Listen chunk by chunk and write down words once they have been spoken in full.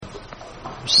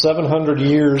700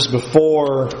 years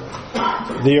before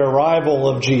the arrival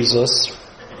of Jesus,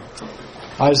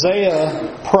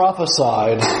 Isaiah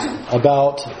prophesied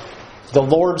about the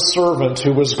Lord's servant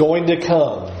who was going to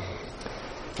come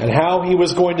and how he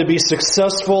was going to be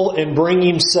successful in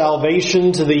bringing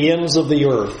salvation to the ends of the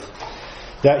earth.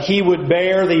 That he would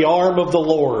bear the arm of the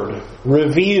Lord,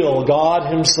 reveal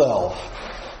God Himself.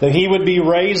 That he would be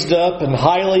raised up and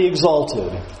highly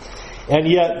exalted. And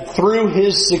yet, through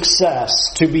his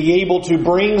success, to be able to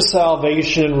bring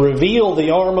salvation and reveal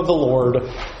the arm of the Lord,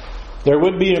 there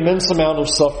would be an immense amount of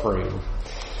suffering.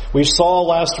 We saw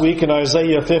last week in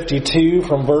Isaiah 52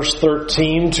 from verse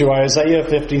 13 to Isaiah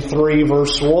 53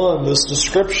 verse 1 this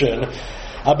description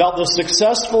about the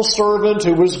successful servant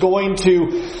who was going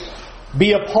to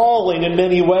be appalling in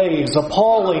many ways.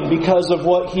 Appalling because of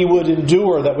what he would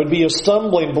endure that would be a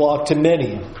stumbling block to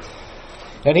many.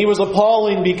 And he was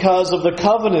appalling because of the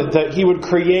covenant that he would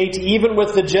create even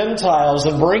with the Gentiles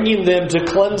and bringing them to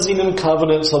cleansing and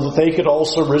covenant so that they could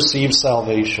also receive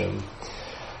salvation.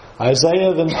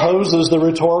 Isaiah then poses the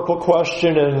rhetorical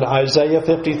question in Isaiah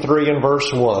 53 and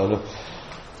verse 1.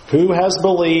 Who has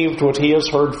believed what he has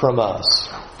heard from us?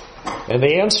 And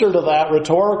the answer to that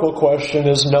rhetorical question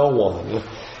is no one.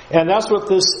 And that's what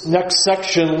this next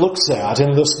section looks at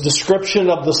in this description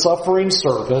of the suffering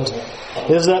servant,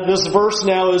 is that this verse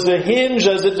now is a hinge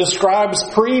as it describes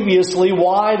previously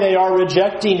why they are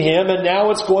rejecting him, and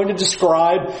now it's going to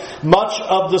describe much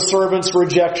of the servant's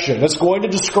rejection. It's going to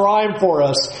describe for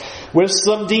us with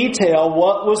some detail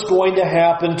what was going to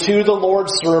happen to the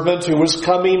Lord's servant who was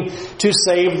coming to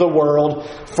save the world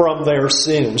from their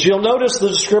sins. You'll notice the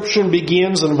description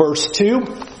begins in verse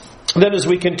 2. Then as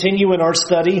we continue in our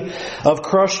study of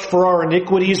crushed for our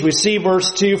iniquities, we see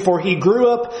verse 2, for he grew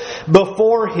up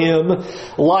before him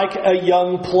like a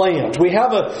young plant. We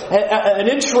have an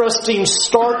interesting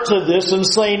start to this in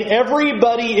saying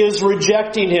everybody is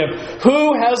rejecting him.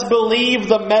 Who has believed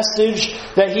the message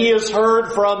that he has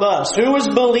heard from us? Who is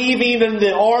believing in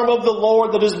the arm of the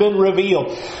Lord that has been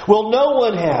revealed? Well, no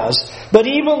one has. But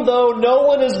even though no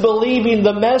one is believing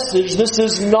the message, this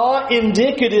is not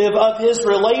indicative of his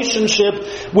relationship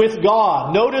with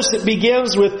God. Notice it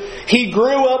begins with, he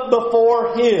grew up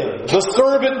before him. The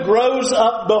servant grows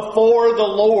up before the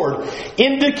Lord,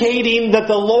 indicating that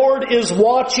the Lord is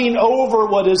watching over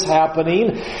what is happening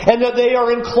and that they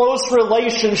are in close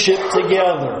relationship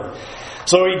together.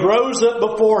 So he grows up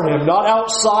before him, not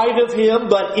outside of him,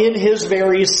 but in his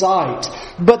very sight.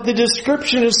 But the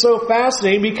description is so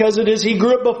fascinating because it is, he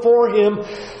grew up before him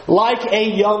like a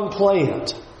young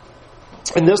plant.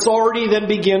 And this already then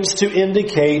begins to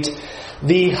indicate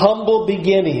the humble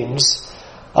beginnings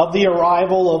of the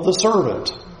arrival of the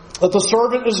servant. That the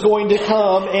servant is going to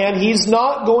come, and he's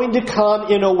not going to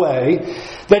come in a way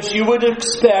that you would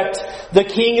expect the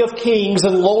King of Kings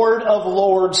and Lord of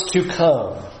Lords to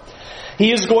come.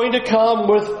 He is going to come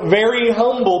with very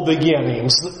humble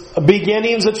beginnings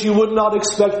that you would not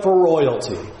expect for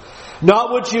royalty.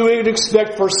 Not what you would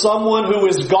expect for someone who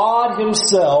is God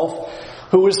Himself,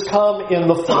 who has come in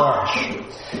the flesh.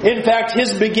 In fact,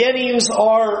 his beginnings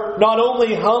are not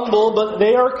only humble, but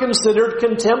they are considered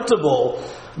contemptible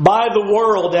by the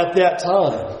world at that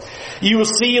time. You will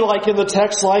see, like in the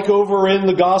text, like over in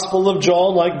the Gospel of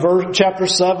John, like chapter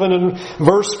 7 and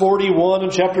verse 41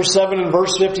 and chapter 7 and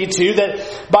verse 52,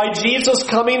 that by Jesus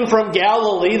coming from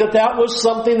Galilee, that was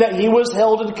something that he was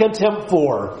held in contempt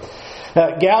for.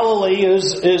 Galilee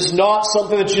is not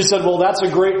something that you said, well, that's a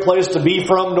great place to be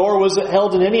from, nor was it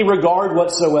held in any regard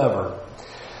whatsoever.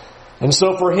 And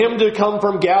so for him to come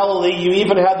from Galilee, you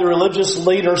even had the religious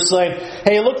leaders saying,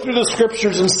 hey, look through the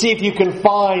scriptures and see if you can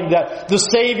find that the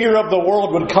Savior of the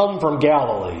world would come from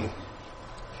Galilee.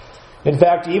 In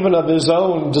fact, even of his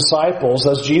own disciples,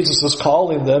 as Jesus is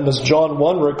calling them, as John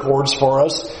 1 records for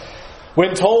us,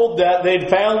 when told that they'd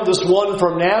found this one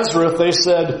from Nazareth, they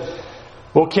said,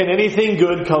 well, can anything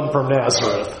good come from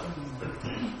Nazareth?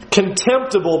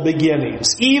 Contemptible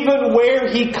beginnings. Even where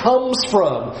he comes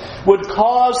from would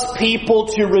cause people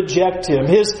to reject him.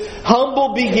 His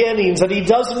humble beginnings, that he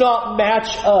does not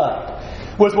match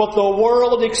up with what the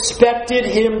world expected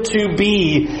him to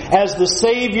be as the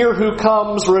Savior who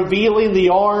comes revealing the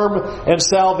arm and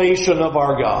salvation of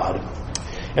our God.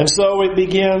 And so it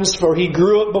begins, for he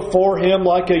grew up before him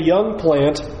like a young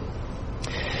plant,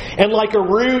 and like a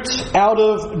root out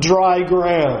of dry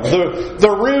ground.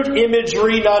 The root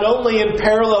imagery not only in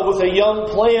parallel with a young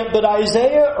plant, but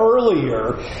Isaiah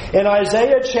earlier, in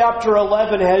Isaiah chapter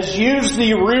 11, has used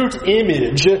the root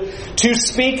image to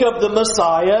speak of the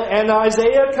Messiah, and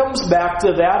Isaiah comes back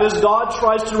to that as God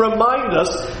tries to remind us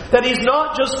that He's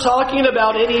not just talking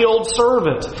about any old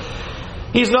servant.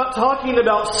 He's not talking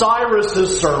about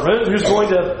Cyrus's servant who's going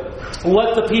to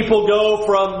let the people go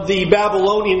from the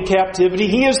Babylonian captivity.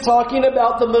 He is talking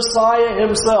about the Messiah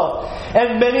himself.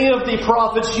 And many of the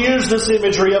prophets use this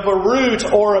imagery of a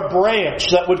root or a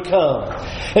branch that would come.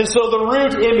 And so the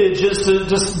root image is to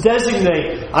just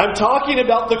designate, I'm talking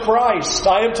about the Christ.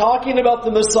 I am talking about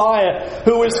the Messiah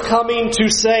who is coming to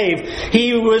save.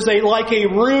 He was like a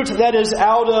root that is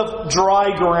out of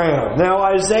dry ground. Now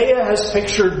Isaiah has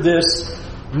pictured this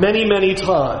many, many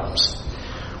times.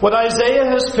 What Isaiah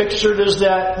has pictured is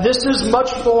that this is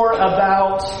much more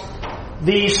about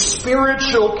the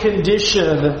spiritual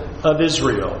condition of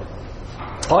Israel.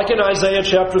 Like in Isaiah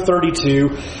chapter 32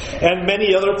 and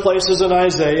many other places in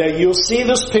Isaiah, you'll see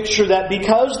this picture that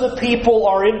because the people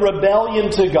are in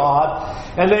rebellion to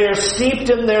God and they are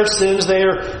steeped in their sins, they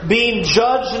are being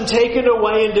judged and taken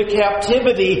away into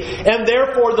captivity, and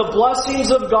therefore the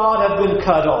blessings of God have been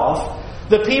cut off.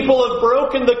 The people have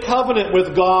broken the covenant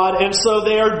with God, and so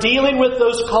they are dealing with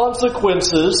those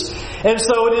consequences. And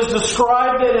so it is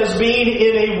described as being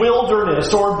in a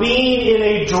wilderness or being in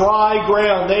a dry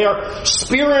ground. They are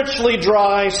spiritually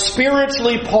dry,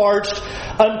 spiritually parched,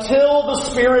 until the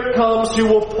Spirit comes who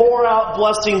will pour out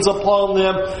blessings upon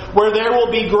them, where there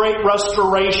will be great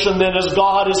restoration then as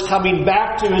God is coming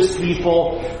back to His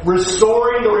people,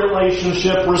 restoring the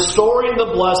relationship, restoring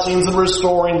the blessings, and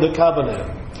restoring the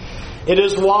covenant. It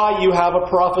is why you have a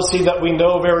prophecy that we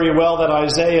know very well that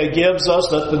Isaiah gives us,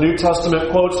 that the New Testament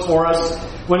quotes for us,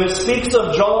 when it speaks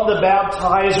of John the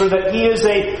Baptizer, that he is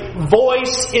a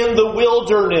voice in the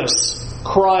wilderness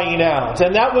crying out.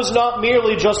 And that was not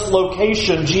merely just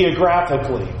location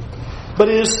geographically, but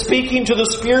it is speaking to the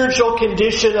spiritual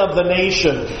condition of the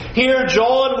nation. Here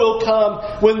John will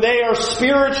come when they are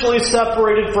spiritually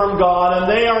separated from God and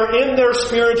they are in their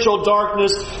spiritual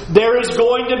darkness. There is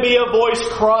going to be a voice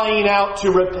crying out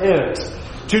to repent,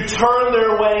 to turn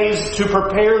their ways, to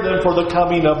prepare them for the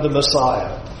coming of the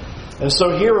Messiah. And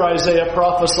so here Isaiah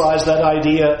prophesies that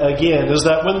idea again, is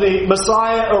that when the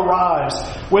Messiah arrives,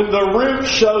 when the root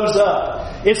shows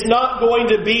up, it's not going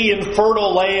to be in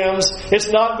fertile lands. It's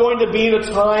not going to be in a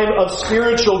time of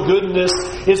spiritual goodness.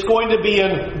 It's going to be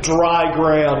in dry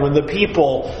ground when the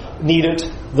people need it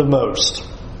the most.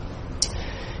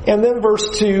 And then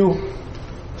verse 2,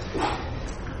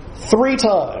 3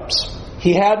 times.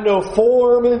 He had no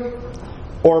form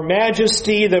or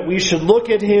majesty that we should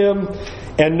look at him,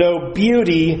 and no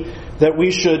beauty that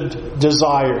we should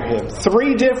desire him.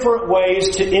 3 different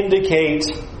ways to indicate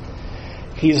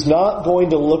he's not going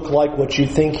to look like what you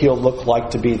think he'll look like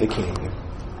to be the king.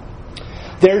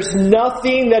 There's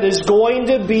nothing that is going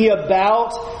to be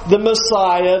about the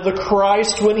Messiah, the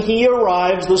Christ, when he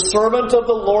arrives, the servant of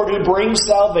the Lord who brings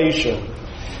salvation.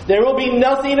 There will be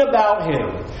nothing about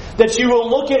him that you will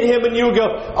look at him and you will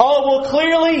go, oh, well,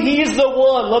 clearly he's the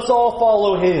one. Let's all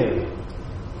follow him.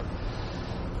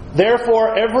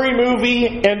 Therefore, every movie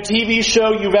and TV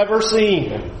show you've ever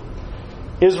seen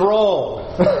is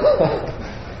wrong.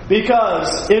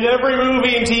 Because in every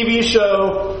movie and TV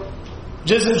show,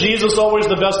 isn't Jesus always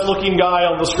the best looking guy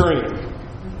on the screen?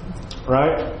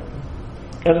 Right?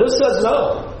 And this says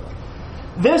no.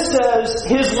 This says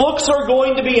his looks are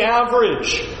going to be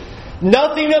average.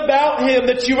 Nothing about him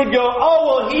that you would go, oh,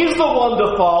 well, he's the one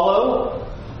to follow.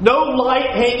 No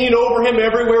light hanging over him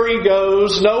everywhere he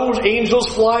goes. No angels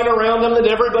flying around him that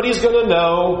everybody's going to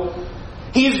know.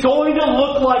 He's going to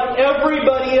look like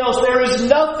everybody else. There is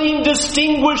nothing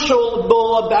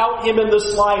distinguishable about him in the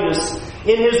slightest.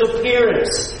 In his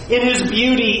appearance, in his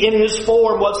beauty, in his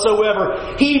form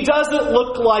whatsoever. He doesn't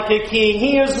look like a king.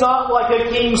 He is not like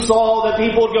a King Saul that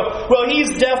people would go, well,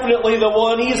 he's definitely the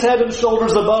one. He's head and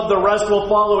shoulders above. The rest will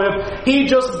follow him. He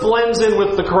just blends in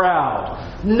with the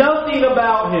crowd. Nothing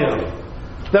about him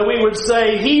that we would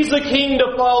say he's a king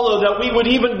to follow, that we would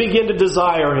even begin to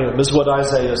desire him, is what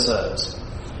Isaiah says.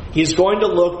 He's going to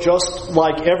look just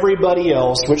like everybody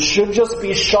else, which should just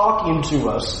be shocking to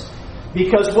us.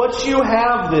 Because what you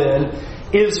have then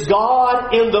is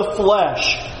God in the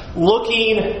flesh,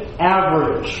 looking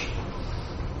average.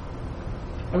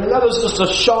 I mean, that is just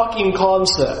a shocking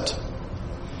concept.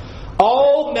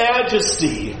 All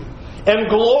majesty and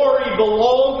glory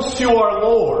belongs to our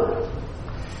Lord.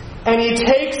 And He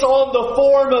takes on the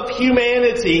form of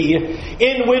humanity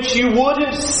in which you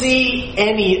wouldn't see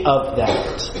any of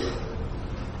that.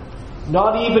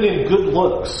 Not even in good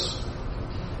looks.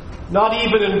 Not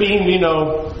even in being,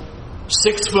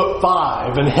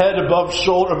 6'5" and head above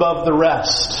shoulder above the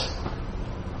rest.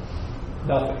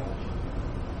 Nothing.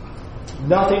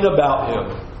 Nothing about Him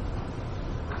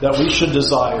that we should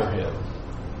desire Him.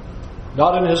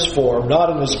 not in His form, not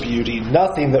in His beauty,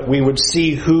 nothing that we would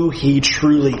see who He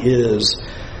truly is,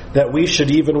 that we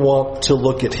should even want to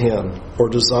look at Him or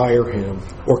desire Him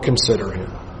or consider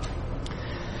Him.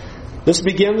 This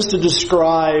begins to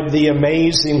describe the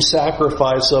amazing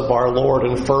sacrifice of our Lord,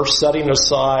 and first setting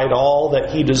aside all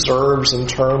that He deserves in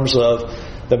terms of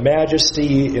the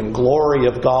majesty and glory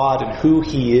of God and who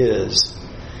He is,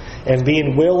 and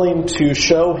being willing to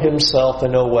show Himself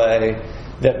in a way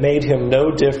that made Him no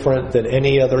different than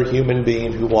any other human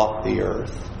being who walked the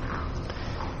earth.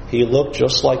 He looked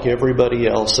just like everybody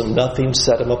else, and nothing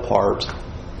set Him apart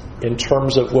in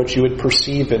terms of what you would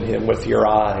perceive in Him with your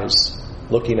eyes,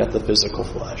 looking at the physical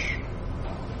flesh.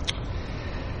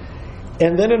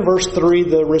 And then in verse 3,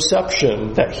 the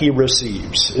reception that He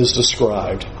receives is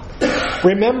described.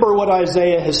 Remember what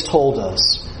Isaiah has told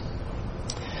us.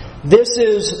 This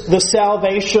is the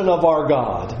salvation of our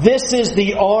God. This is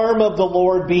the arm of the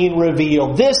Lord being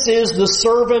revealed. This is the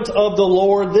servant of the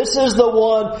Lord. This is the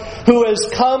one who has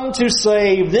come to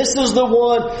save. This is the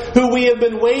one who we have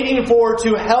been waiting for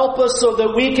to help us so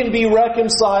that we can be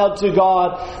reconciled to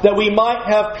God, that we might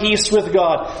have peace with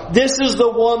God. This is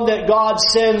the one that God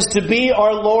sends to be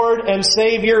our Lord and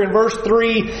Savior. And verse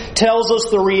 3 tells us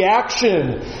the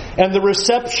reaction and the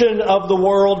reception of the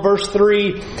world. Verse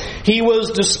 3, He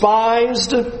was despised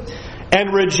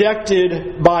and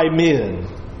rejected by men.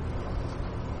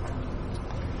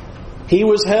 He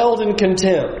was held in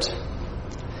contempt.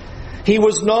 He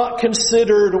was not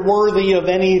considered worthy of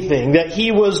anything, that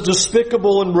He was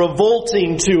despicable and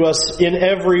revolting to us in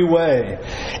every way.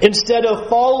 Instead of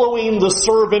following the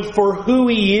servant for who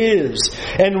he is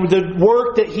and the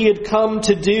work that he had come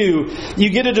to do,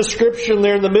 you get a description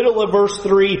there in the middle of verse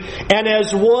 3, and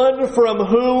as one from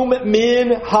whom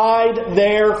men hide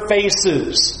their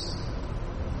faces.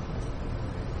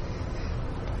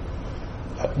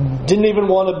 Didn't even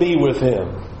want to be with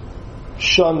Him.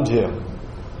 Shunned Him.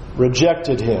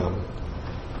 Rejected Him,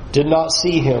 did not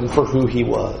see Him for who He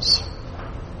was.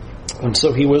 And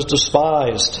so He was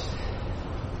despised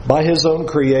by His own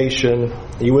creation.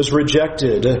 He was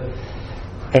rejected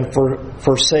and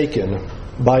forsaken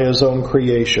by His own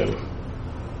creation.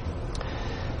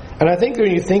 And I think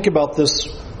when you think about this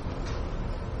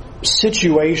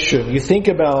situation, you think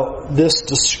about this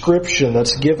description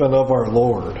that's given of our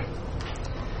Lord,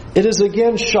 it is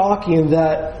again shocking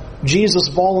that Jesus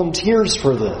volunteers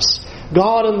for this.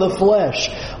 God in the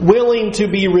flesh, willing to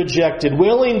be rejected,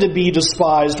 willing to be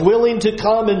despised, willing to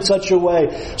come in such a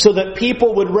way so that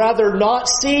people would rather not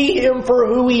see Him for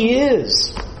who He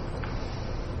is,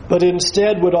 but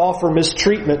instead would offer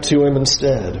mistreatment to Him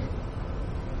instead.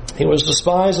 He was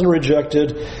despised and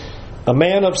rejected, a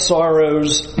man of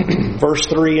sorrows, verse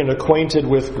 3, and acquainted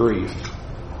with grief.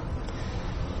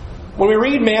 When we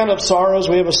read Man of Sorrows,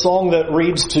 we have a song that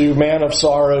reads to Man of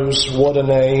Sorrows, what a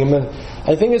name. And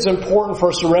I think it's important for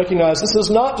us to recognize this is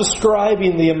not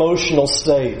describing the emotional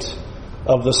state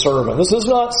of the servant. This is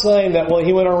not saying that, well,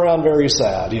 he went around very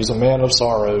sad. He's a man of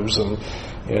sorrows and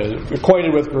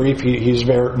acquainted with grief. He's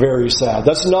very, very sad.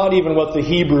 That's not even what the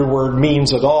Hebrew word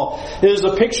means at all. It is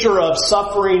a picture of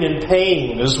suffering and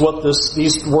pain is what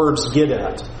these words get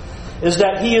at. Is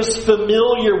that he is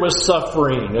familiar with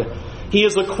suffering. He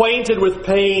is acquainted with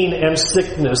pain and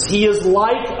sickness. He is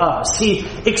like us. He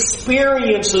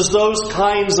experiences those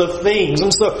kinds of things.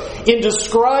 And so, in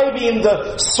describing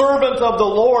the servant of the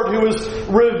Lord who is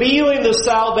revealing the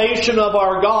salvation of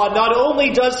our God, not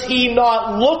only does he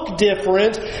not look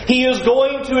different, he is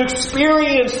going to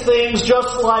experience things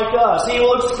just like us. He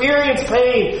will experience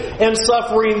pain and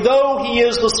suffering, though he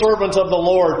is the servant of the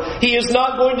Lord. He is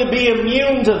not going to be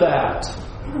immune to that.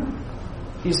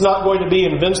 He's not going to be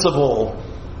invincible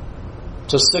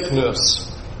to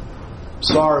sickness,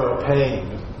 sorrow,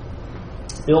 pain,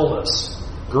 illness,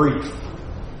 grief.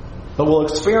 But will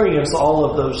experience all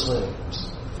of those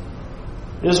things.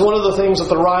 It is one of the things that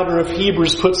the writer of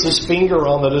Hebrews puts his finger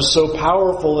on that is so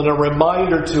powerful and a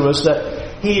reminder to us that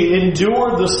he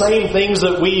endured the same things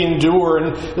that we endure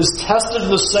and is tested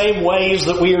the same ways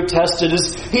that we are tested.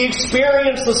 He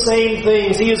experienced the same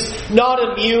things. He is not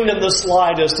immune in the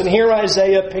slightest. And here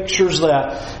Isaiah pictures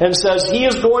that and says he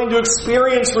is going to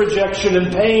experience rejection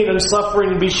and pain and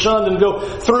suffering and be shunned and go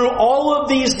through all of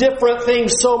these different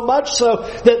things, so much so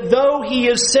that though he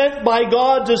is sent by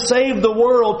God to save the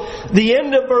world, the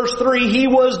end of verse 3, he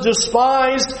was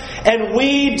despised and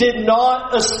we did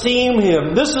not esteem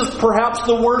him. This is perhaps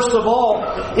the worst of all,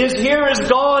 is here is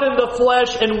God in the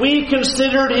flesh and we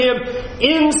considered him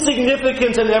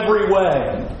insignificant in every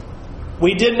way.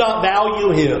 We did not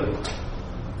value him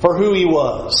for who he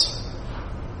was.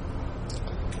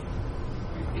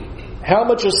 how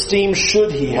much esteem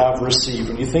should he have received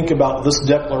when you think about this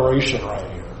declaration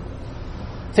right here?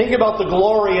 Think about the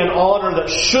glory and honor that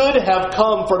should have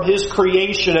come from his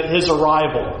creation at his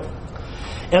arrival.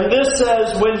 And this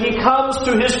says, when he comes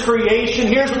to his creation,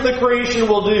 here's what the creation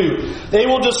will do. They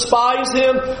will despise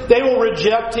him, they will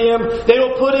reject him, they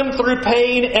will put him through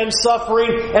pain and suffering,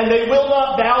 and they will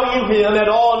not value him at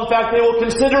all. In fact, they will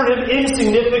consider him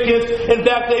insignificant. In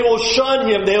fact, they will shun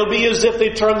him. They will be as if they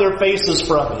turn their faces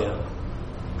from him.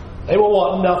 They will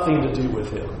want nothing to do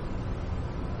with him.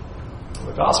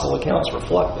 The gospel accounts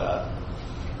reflect that.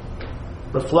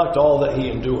 Reflect all that he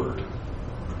endured.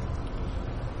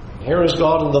 Here is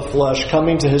God in the flesh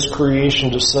coming to his creation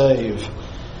to save.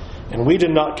 And we did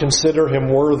not consider him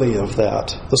worthy of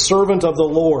that. The servant of the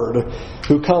Lord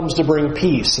who comes to bring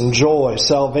peace and joy,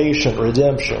 salvation,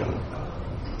 redemption,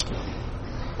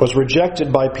 was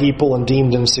rejected by people and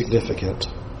deemed insignificant.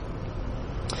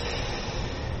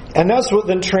 And that's what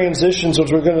then transitions,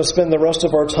 which we're going to spend the rest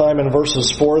of our time in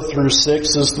verses 4 through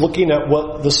 6, is looking at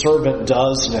what the servant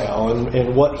does now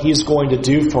and what he's going to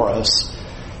do for us.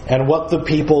 And what the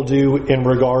people do in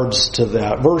regards to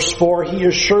that. Verse 4, he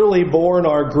has surely borne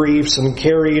our griefs and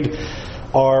carried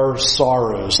our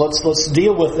sorrows. Let's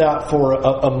deal with that for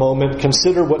a moment.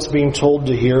 Consider what's being told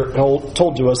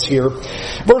to us here.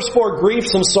 Verse 4,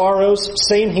 griefs and sorrows,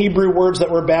 same Hebrew words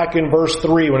that were back in verse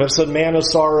 3 when it said man of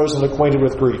sorrows and acquainted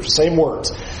with grief. Same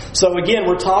words. So again,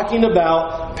 we're talking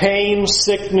about pain,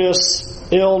 sickness,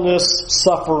 illness,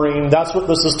 suffering. That's what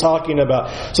this is talking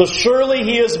about. So surely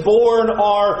he has borne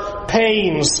our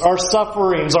pains, our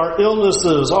sufferings, our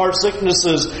illnesses, our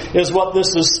sicknesses is what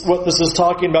this is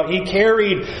talking about. He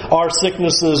carried our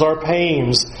sicknesses, our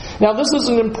pains. Now this is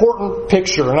an important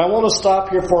picture, and I want to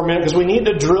stop here for a minute because we need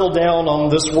to drill down on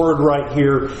this word right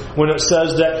here when it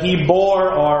says that he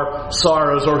bore our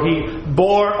sorrows or he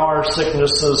bore our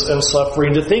sicknesses and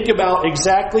suffering, to think about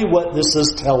exactly what this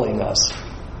is telling us.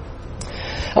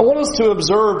 I want us to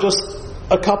observe just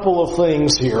a couple of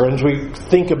things here as we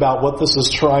think about what this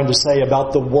is trying to say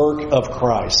about the work of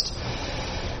Christ.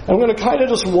 I'm going to kind of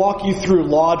just walk you through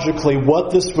logically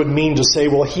what this would mean to say,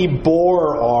 well, he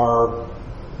bore our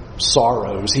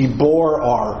sorrows, he bore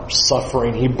our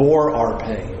suffering, he bore our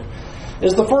pain.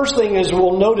 The first thing is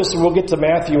we'll notice, and we'll get to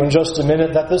Matthew in just a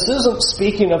minute, that this isn't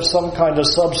speaking of some kind of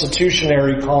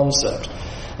substitutionary concept.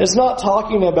 It's not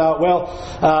talking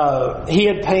about, he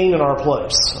had pain in our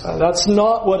place. That's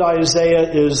not what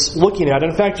Isaiah is looking at.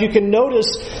 In fact, you can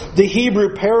notice the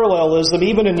Hebrew parallelism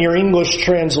even in your English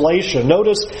translation.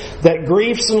 Notice that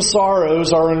griefs and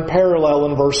sorrows are in parallel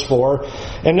in verse 4.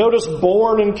 And notice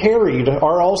borne and carried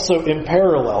are also in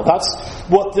parallel. That's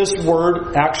what this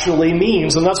word actually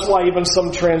means. And that's why even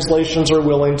some translations are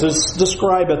willing to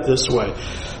describe it this way.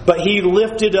 But he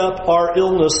lifted up our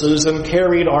illnesses and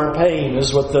carried our pain,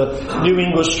 is what the New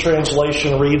English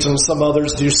translation reads, and some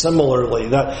others do similarly.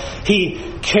 That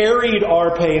he carried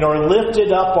our pain, or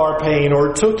lifted up our pain,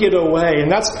 or took it away.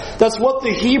 And that's what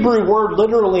the Hebrew word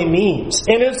literally means.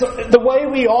 And it's the way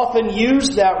we often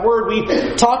use that word.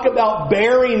 We talk about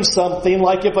bearing something,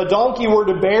 like if a donkey were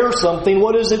to bear something,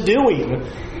 what is it doing?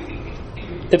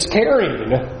 It's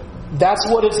carrying. That's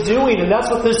what it's doing, and that's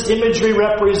what this imagery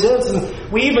represents. And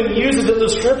we even use it in the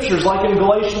Scriptures, like in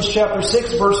Galatians chapter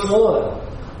 6, verse 1,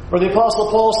 where the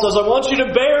Apostle Paul says, I want you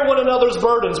to bear one another's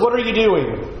burdens. What are you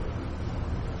doing?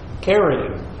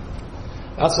 Carrying.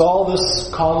 That's all this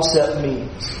concept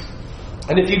means.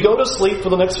 And if you go to sleep for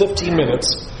the next 15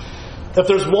 minutes, if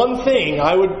there's one thing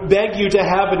I would beg you to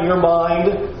have in your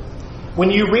mind when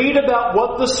you read about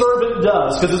what the servant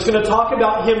does, because it's going to talk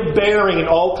about him bearing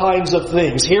all kinds of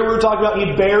things. Here we're talking about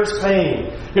he bears pain.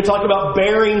 We're going to talk about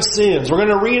bearing sins. We're going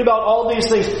to read about all these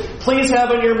things. Please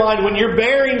have in your mind, when you're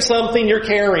bearing something, you're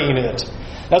carrying it.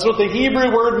 That's what the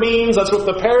Hebrew word means. That's what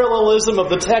the parallelism of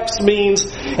the text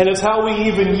means. And it's how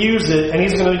we even use it. And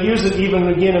he's going to use it even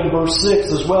again in verse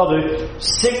 6 as well to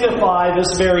signify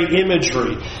this very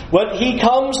imagery. What he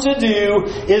comes to do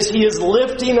is he is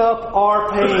lifting up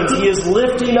our pains. He is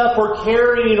lifting up or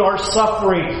carrying our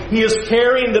suffering. He is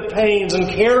carrying the pains and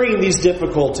carrying these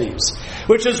difficulties.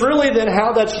 Which is really then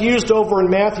how that's used over in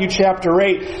Matthew chapter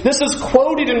 8. This is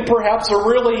quoted in perhaps a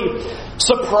really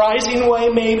surprising way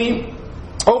maybe.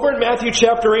 Over in Matthew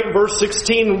chapter 8 and verse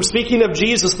 16, speaking of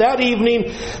Jesus, that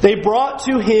evening they brought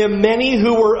to him many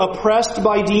who were oppressed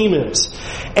by demons.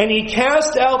 And he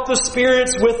cast out the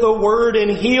spirits with a word and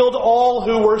healed all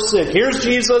who were sick. Here's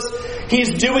Jesus.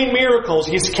 He's doing miracles.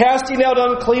 He's casting out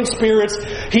unclean spirits.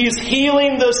 He's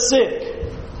healing the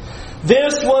sick.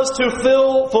 This was to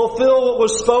fulfill what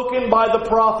was spoken by the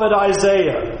prophet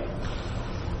Isaiah.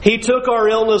 He took our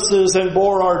illnesses and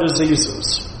bore our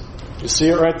diseases. You see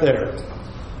it right there.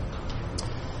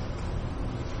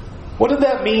 What did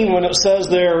that mean when it says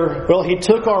there, well, He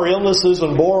took our illnesses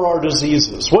and bore our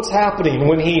diseases? What's happening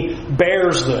when He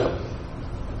bears them?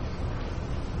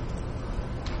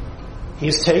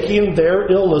 He's taking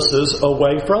their illnesses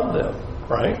away from them,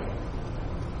 right?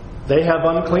 They have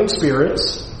unclean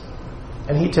spirits,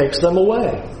 and He takes them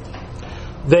away.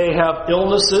 They have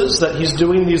illnesses that He's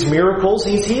doing these miracles.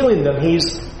 He's healing them.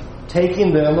 He's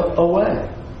taking them away.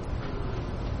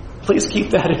 Please keep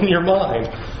that in your mind.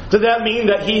 Did that mean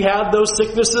that He had those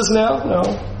sicknesses now? No.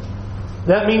 Did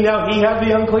that mean now He had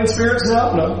the unclean spirits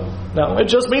now? No. It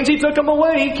just means He took them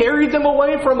away. He carried them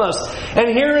away from us. And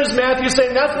here is Matthew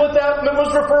saying that's what that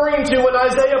was referring to when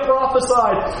Isaiah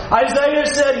prophesied. Isaiah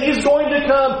said He's going to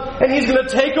come and He's going to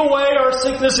take away our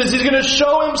sicknesses. He's going to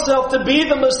show Himself to be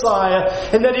the Messiah,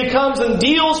 and that He comes and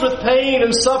deals with pain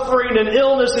and suffering and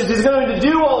illnesses. He's going to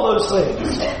do all those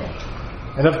things.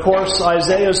 And of course,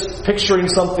 Isaiah's picturing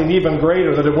something even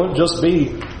greater, that it wouldn't just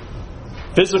be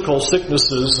physical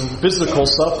sicknesses and physical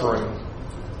suffering,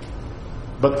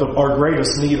 but our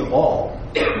greatest need of all,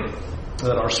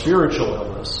 that our spiritual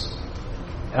illness,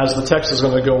 as the text is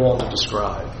going to go on to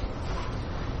describe.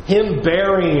 Him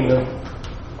bearing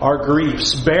our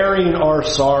griefs, bearing our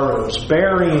sorrows,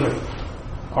 bearing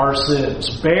our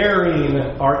sins, bearing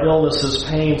our illnesses,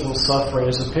 pains, and suffering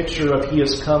is a picture of He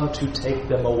has come to take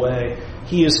them away.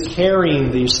 He is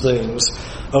carrying these things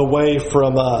away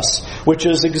from us, which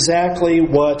is exactly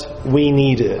what we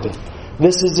needed.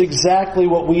 This is exactly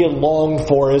what we had longed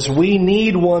for, is we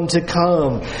need one to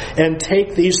come and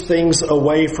take these things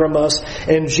away from us.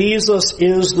 And Jesus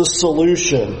is the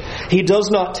solution. He does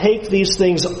not take these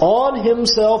things on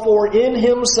Himself or in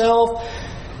Himself.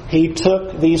 He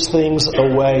took these things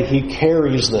away. He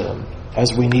carries them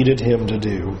as we needed Him to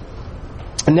do.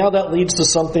 And now that leads to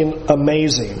something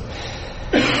amazing.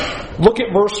 Look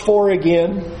at verse 4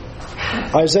 again.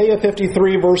 Isaiah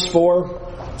 53 verse 4.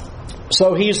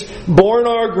 So He's borne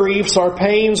our griefs, our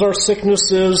pains, our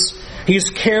sicknesses. He's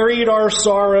carried our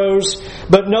sorrows.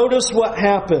 But notice what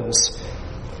happens.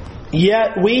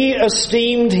 Yet we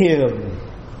esteemed Him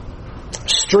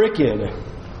stricken,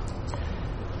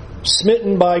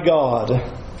 smitten by God,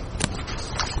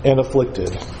 and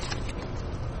afflicted.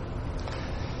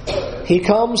 He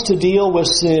comes to deal with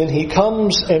sin. He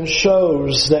comes and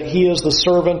shows that He is the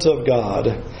servant of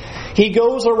God. He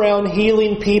goes around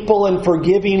healing people and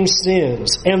forgiving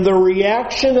sins. And the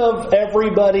reaction of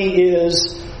everybody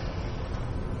is,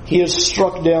 He is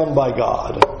struck down by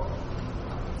God.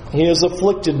 He is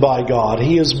afflicted by God.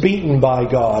 He is beaten by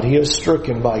God. He is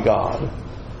stricken by God.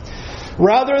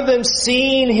 Rather than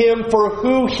seeing Him for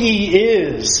who He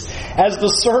is, as the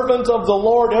servant of the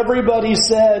Lord, everybody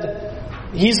said,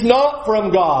 He's not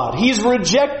from God. He's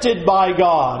rejected by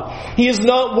God. He is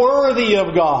not worthy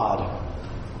of God.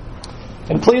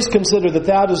 And please consider that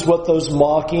that is what those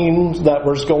mocking that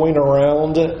was going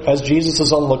around as Jesus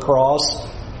is on the cross,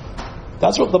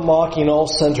 that's what the mocking all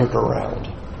centered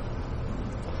around.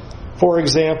 For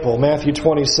example, Matthew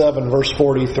 27 verse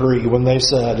 43, when they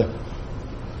said,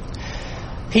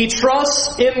 He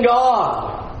trusts in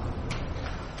God.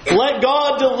 Let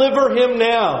God deliver him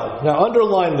now. Now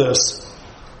underline this.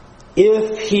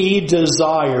 If He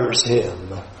desires him.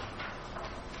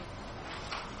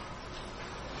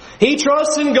 He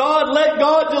trusts in God. Let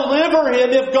God deliver him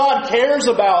if God cares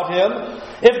about him.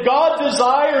 If God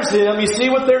desires him, you see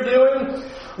what they're doing?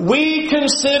 We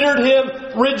considered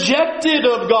Him rejected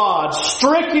of God,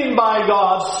 stricken by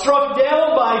God, struck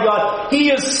down by God.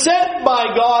 He is sent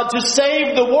by God to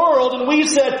save the world, and we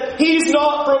said, He's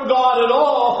not from God at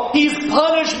all. He's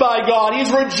punished by God. He's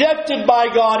rejected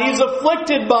by God. He's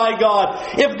afflicted by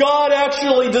God. If God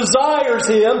actually desires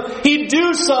him, He'd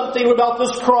do something about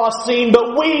this cross scene,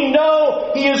 but we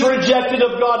know He is rejected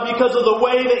of God because of the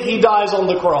way that He dies on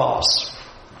the cross.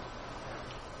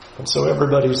 And so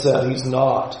everybody said He's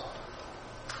not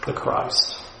the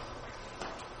Christ.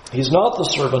 He's not the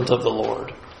servant of the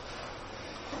Lord.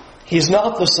 He's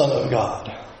not the Son of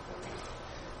God.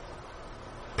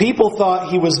 People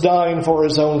thought He was dying for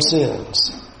His own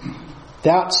sins.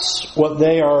 That's what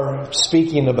they are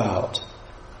speaking about.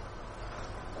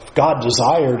 If God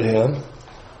desired Him,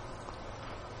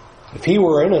 if He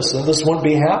were innocent, this wouldn't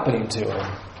be happening to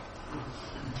Him.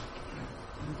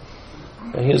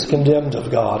 And He is condemned of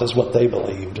God, is what they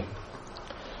believed.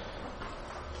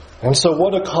 And so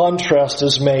what a contrast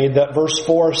is made that verse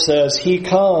 4 says, He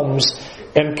comes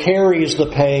and carries the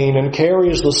pain and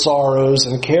carries the sorrows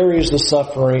and carries the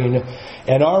suffering.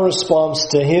 And our response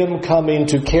to Him coming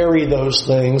to carry those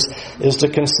things is to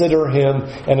consider Him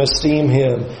and esteem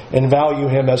Him and value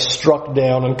Him as struck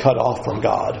down and cut off from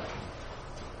God.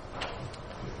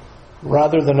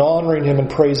 rather than honoring him and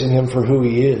praising him for who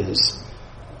he is,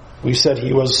 we said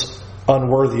he was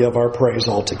unworthy of our praise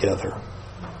altogether.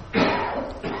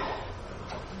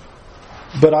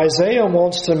 But Isaiah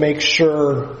wants to make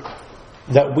sure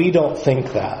that we don't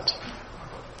think that.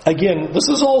 Again, this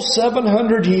is all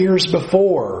 700 years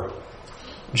before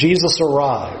Jesus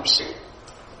arrives.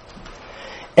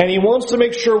 And he wants to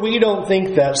make sure we don't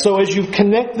think that. So as you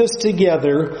connect this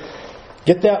together,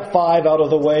 get that 5 out of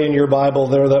the way in your Bible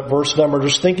there, that verse number.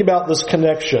 Just think about this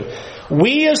connection.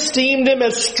 We esteemed him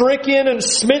as stricken and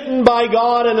smitten by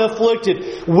God and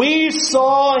afflicted. We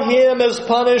saw him as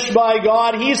punished by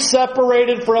God. He's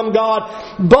separated from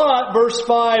God. But, verse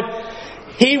 5,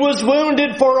 he was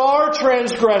wounded for our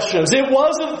transgressions. It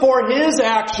wasn't for his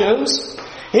actions.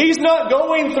 He's not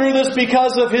going through this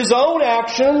because of his own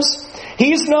actions.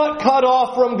 He's not cut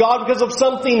off from God because of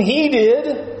something he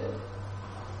did.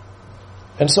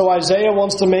 And so Isaiah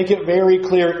wants to make it very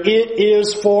clear, it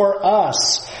is for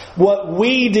us. What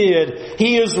we did,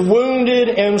 he is wounded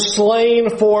and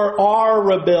slain for our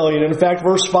rebellion. In fact,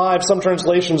 verse 5, some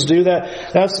translations do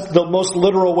that. That's the most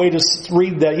literal way to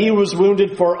read that. He was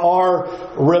wounded for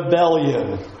our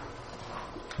rebellion.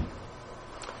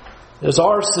 It is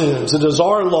our sins, it is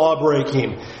our law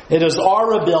breaking, it is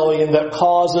our rebellion that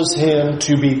causes him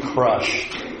to be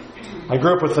crushed. I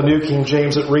grew up with the New King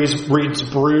James. It reads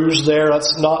bruised there.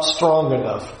 That's not strong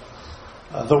enough.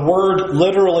 The word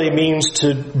literally means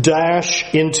to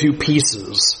dash into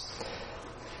pieces.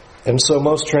 And so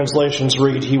most translations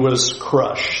read, he was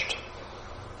crushed.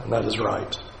 And that is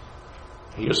right.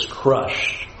 He is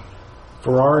crushed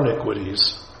for our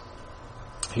iniquities.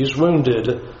 He's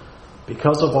wounded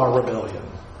because of our rebellion.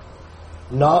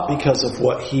 Not because of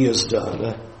what he has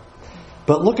done.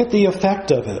 But look at the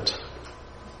effect of it.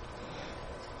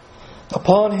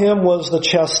 Upon him was the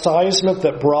chastisement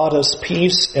that brought us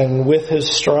peace, and with his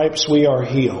stripes we are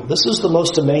healed. This is the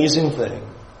most amazing thing.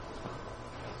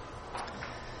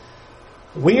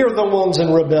 We are the ones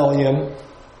in rebellion.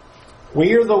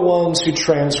 We are the ones who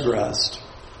transgressed.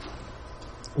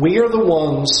 We are the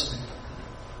ones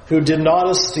who did not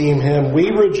esteem him. We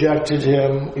rejected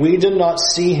him. We did not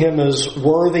see him as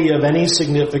worthy of any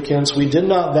significance. We did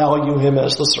not value him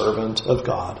as the servant of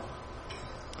God.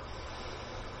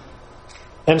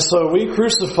 And so we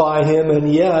crucify him,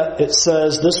 and yet it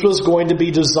says this was going to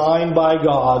be designed by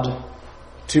God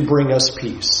to bring us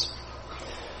peace.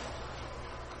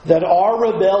 That our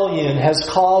rebellion has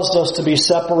caused us to be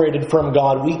separated from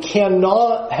God. We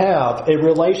cannot have a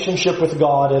relationship with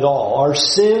God at all. Our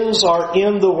sins are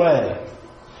in the way.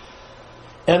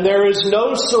 And there is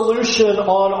no solution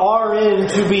on our end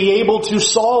to be able to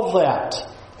solve that.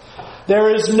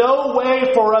 There is no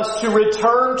way for us to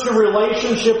return to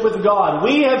relationship with God.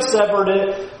 We have severed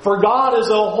it, for God is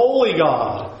a holy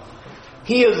God.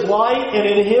 He is light, and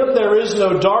in him there is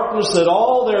no darkness at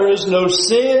all. There is no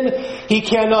sin. He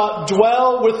cannot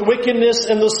dwell with wickedness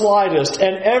in the slightest.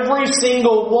 And every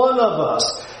single one of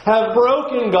us have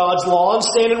broken God's law and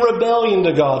stand in rebellion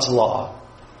to God's law.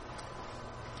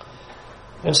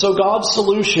 And so God's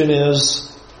solution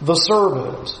is the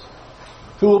servant,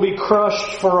 who will be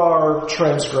crushed for our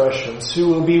transgressions, who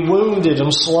will be wounded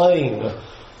and slain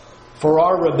for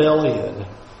our rebellion.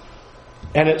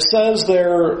 And it says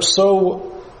there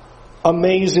so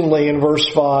amazingly in verse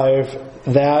 5,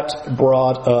 that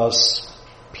brought us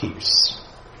peace.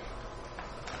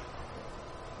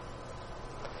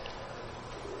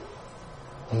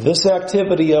 This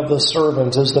activity of the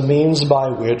servant is the means by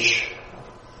which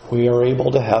we are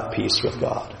able to have peace with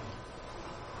God.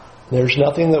 There's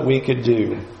nothing that we could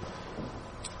do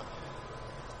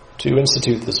to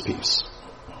institute this peace.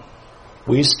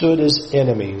 We stood as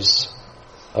enemies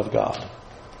of God.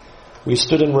 We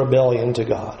stood in rebellion to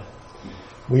God.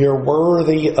 We are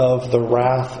worthy of the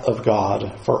wrath of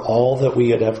God for all that we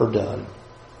had ever done.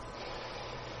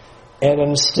 And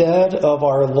instead of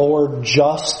our Lord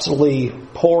justly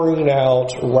pouring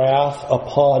out wrath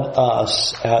upon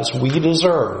us as we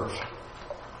deserve,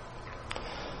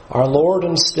 our Lord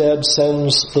instead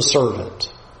sends the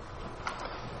servant.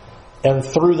 And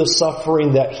through the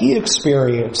suffering that he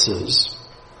experiences,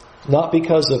 not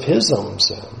because of his own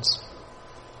sins,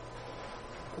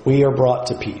 we are brought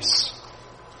to peace.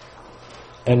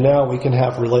 And now we can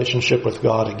have relationship with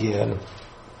God again.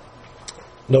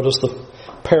 Notice the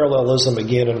parallelism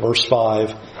again in verse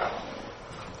 5.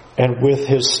 And with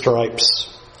his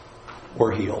stripes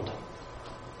we're healed.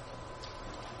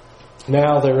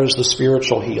 Now there is the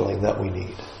spiritual healing that we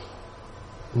need.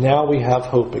 Now we have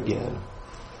hope again.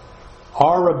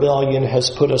 Our rebellion has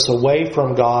put us away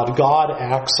from God. God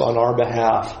acts on our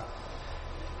behalf.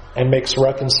 and makes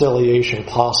reconciliation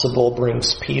possible,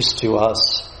 brings peace to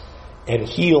us, and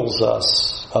heals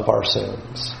us of our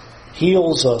sins.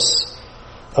 Heals us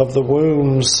of the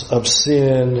wounds of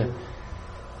sin.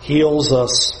 Heals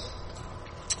us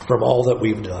from all that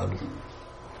we've done.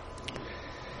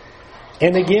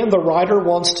 And again, the writer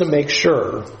wants to make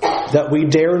sure that we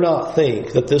dare not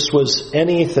think that this was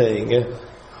anything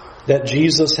that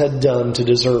Jesus had done to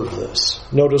deserve this.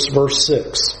 Notice verse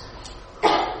 6.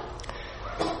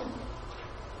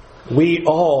 We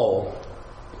all,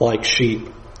 like sheep,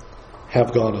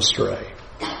 have gone astray.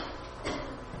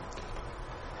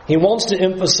 He wants to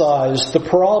emphasize the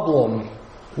problem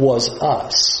was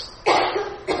us.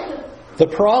 The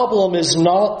problem is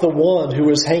not the one who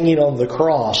is hanging on the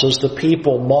cross, as the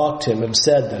people mocked him and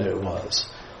said that it was.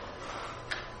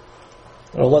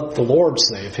 Well, let the Lord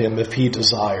save him if he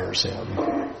desires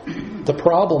him. The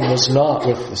problem was not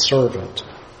with the servant.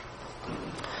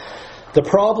 The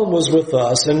problem was with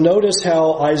us. And notice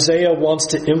how Isaiah wants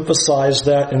to emphasize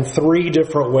that in three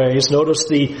different ways. Notice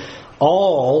the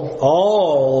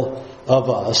all of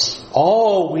us,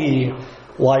 all we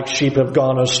like sheep have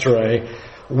gone astray.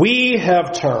 We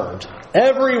have turned.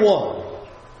 Everyone.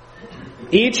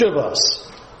 Each of us.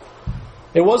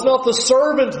 It was not the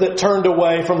servant that turned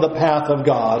away from the path of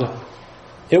God.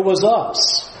 It was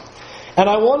us. And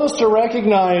I want us to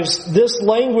recognize this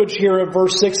language here at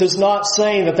verse 6 is not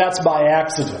saying that that's by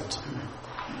accident.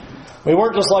 We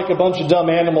weren't just like a bunch of dumb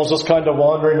animals just kind of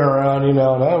wandering around,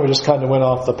 no, we just kind of went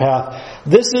off the path.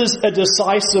 This is a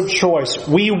decisive choice.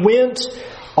 We went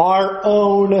our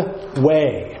own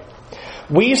way.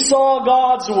 We saw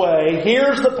God's way.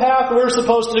 Here's the path we're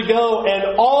supposed to go.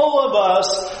 And all of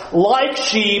us, like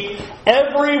sheep,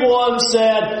 everyone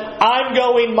said, I'm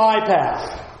going my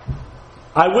path.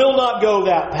 I will not go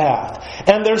that path.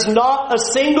 And there's not a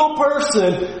single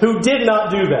person who did not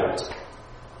do that.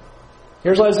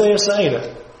 Here's Isaiah saying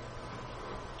it.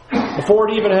 Before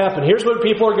it even happened. Here's what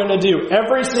people are going to do.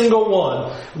 Every single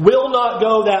one will not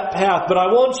go that path. But I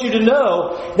want you to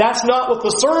know that's not what the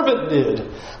servant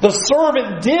did. The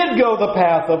servant did go the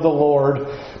path of the Lord.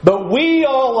 But we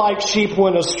all like sheep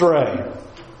went astray.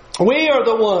 We are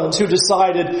the ones who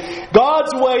decided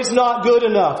God's way's not good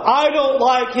enough. I don't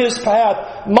like His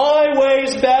path. My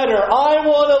way's better. I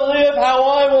want to live how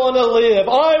I want to live.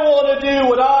 I want to do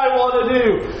what I want to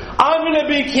do. I'm going to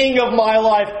be king of my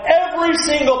life. Every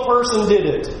single person did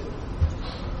it.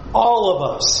 All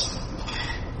of us.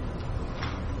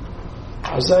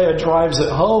 Isaiah drives it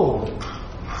home.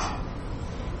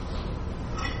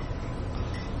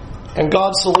 And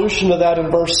God's solution to that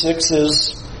in verse 6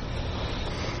 is,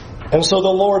 and so the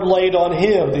Lord laid on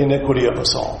Him the iniquity of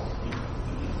us all.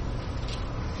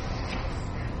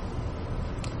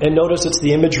 And notice it's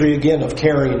the imagery again of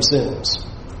carrying sins.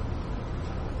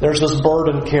 There's this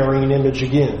burden-carrying image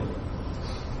again.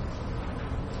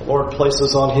 The Lord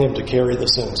places on Him to carry the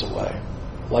sins away.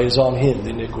 Lays on Him the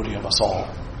iniquity of us all.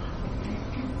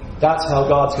 That's how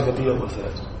God's going to deal with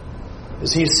it.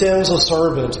 As He sends a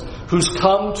servant who's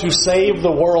come to save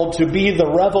the world, to be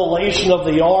the revelation of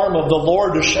the arm of the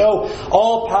Lord, to show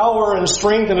all power and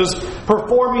strength, and is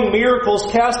performing miracles,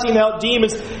 casting out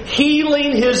demons,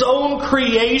 healing His own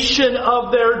creation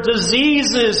of their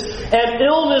diseases and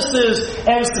illnesses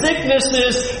and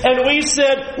sicknesses. And we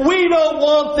said, we don't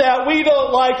want that. We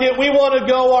don't like it. We want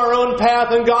to go our own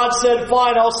path. And God said,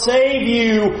 fine, I'll save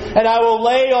you, and I will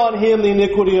lay on Him the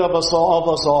iniquity of us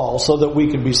all, so that we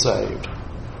can be saved.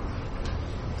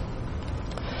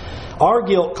 Our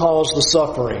guilt caused the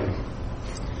suffering.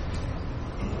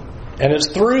 And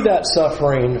it's through that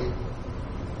suffering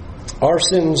our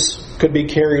sins could be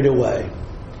carried away.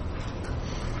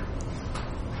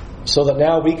 So that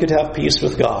now we could have peace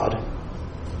with God.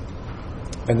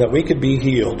 And that we could be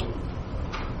healed.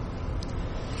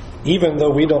 Even though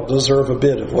we don't deserve a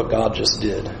bit of what God just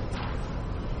did.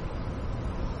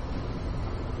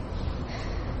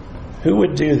 Who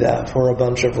would do that for a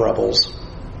bunch of rebels?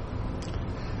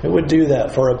 Who would do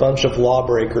that for a bunch of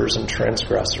lawbreakers and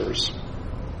transgressors?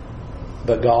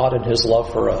 But God, in His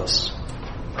love for us,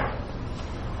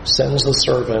 sends the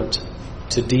servant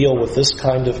to deal with this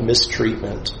kind of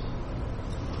mistreatment,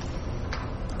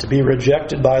 to be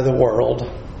rejected by the world,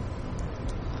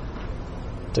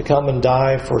 to come and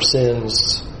die for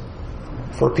sins,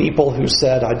 for people who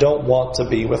said, I don't want to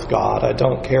be with God, I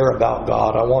don't care about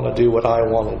God, I want to do what I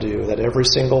want to do, that every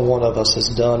single one of us has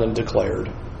done and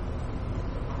declared.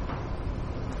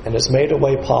 And has made a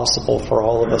way possible for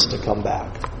all of us to come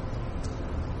back.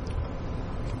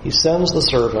 He sends the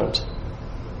servant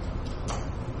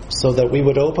so that we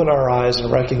would open our eyes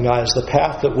and recognize the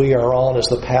path that we are on is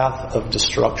the path of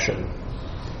destruction.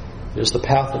 It is the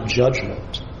path of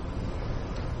judgment.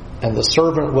 And the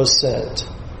servant was sent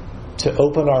to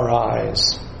open our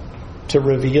eyes, to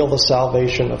reveal the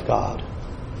salvation of God,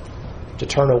 to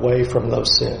turn away from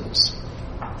those sins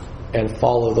and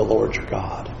follow the Lord your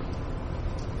God.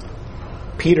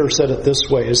 Peter said it this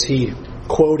way as he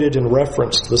quoted and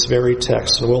referenced this very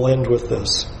text, and we'll end with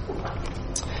this.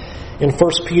 In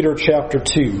 1 Peter chapter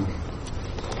 2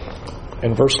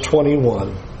 and verse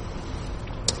 21,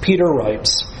 Peter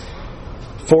writes,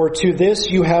 "For to this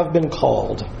you have been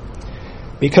called,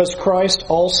 because Christ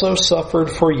also suffered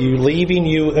for you, leaving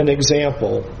you an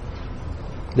example,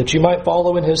 that you might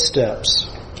follow in his steps."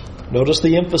 Notice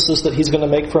the emphasis that he's going to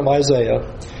make from Isaiah.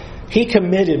 "He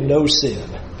committed no sin,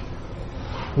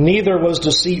 neither was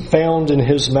deceit found in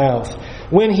his mouth.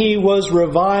 When he was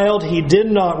reviled, he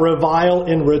did not revile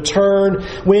in return.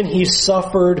 When he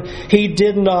suffered, he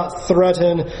did not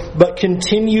threaten, but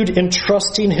continued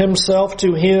entrusting himself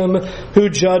to him who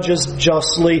judges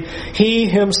justly. He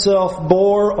himself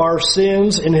bore our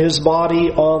sins in his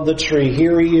body on the tree."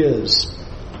 Here he is,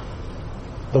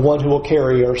 the one who will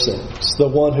carry our sins, the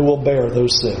one who will bear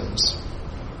those sins.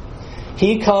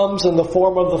 He comes in the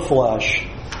form of the flesh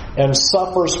and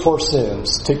suffers for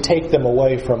sins to take them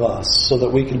away from us so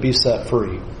that we can be set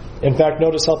free. In fact,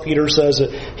 notice how Peter says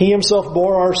it. He himself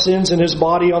bore our sins in his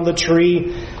body on the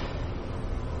tree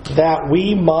that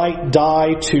we might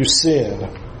die to sin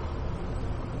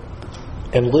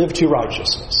and live to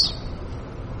righteousness.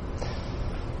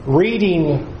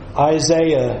 Reading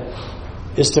Isaiah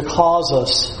is to cause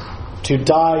us to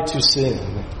die to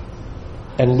sin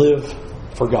and live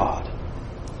for God.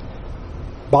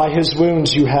 By his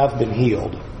wounds you have been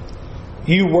healed.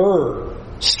 You were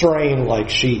straying like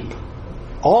sheep.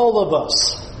 All of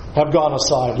us have gone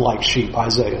aside like sheep,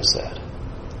 Isaiah said,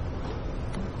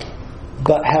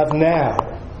 but have now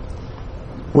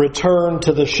returned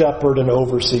to the shepherd and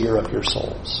overseer of your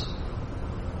souls.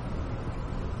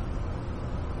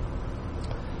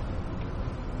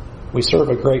 We serve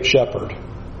a great shepherd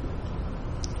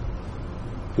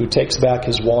who takes back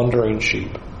his wandering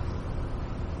sheep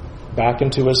back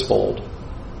into his fold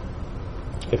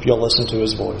if you'll listen to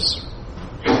his voice.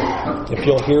 If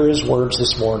you'll hear his words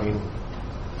this morning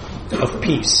of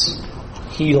peace,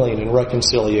 healing, and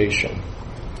reconciliation.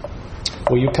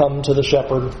 Will you come to the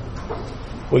shepherd?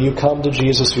 Will you come to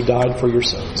Jesus who died for your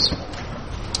sins?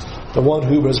 The one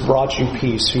who has brought you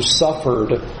peace, who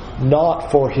suffered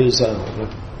not for his own,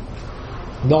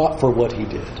 not for what he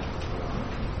did,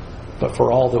 but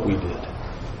for all that we did.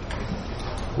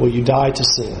 Will you die to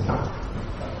sin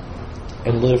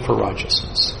and live for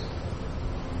righteousness?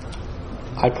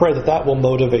 I pray that that will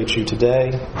motivate you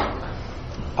today.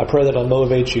 I pray that it'll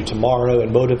motivate you tomorrow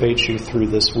and motivate you through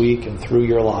this week and through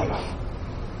your life.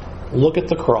 Look at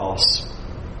the cross.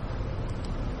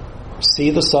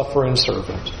 See the suffering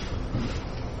servant.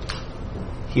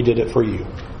 He did it for you.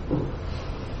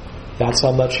 That's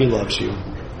how much he loves you.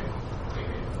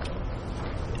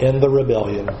 In the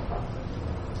rebellion,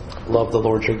 love the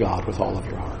Lord your God with all of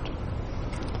your heart.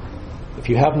 If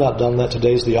you have not done that,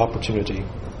 today's the opportunity.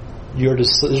 Your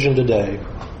decision today,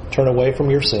 turn away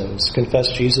from your sins, confess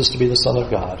Jesus to be the Son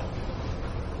of God,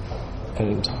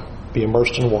 and be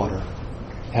immersed in water.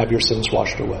 Have your sins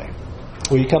washed away.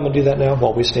 Will you come and do that now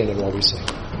while we stand and while we sing?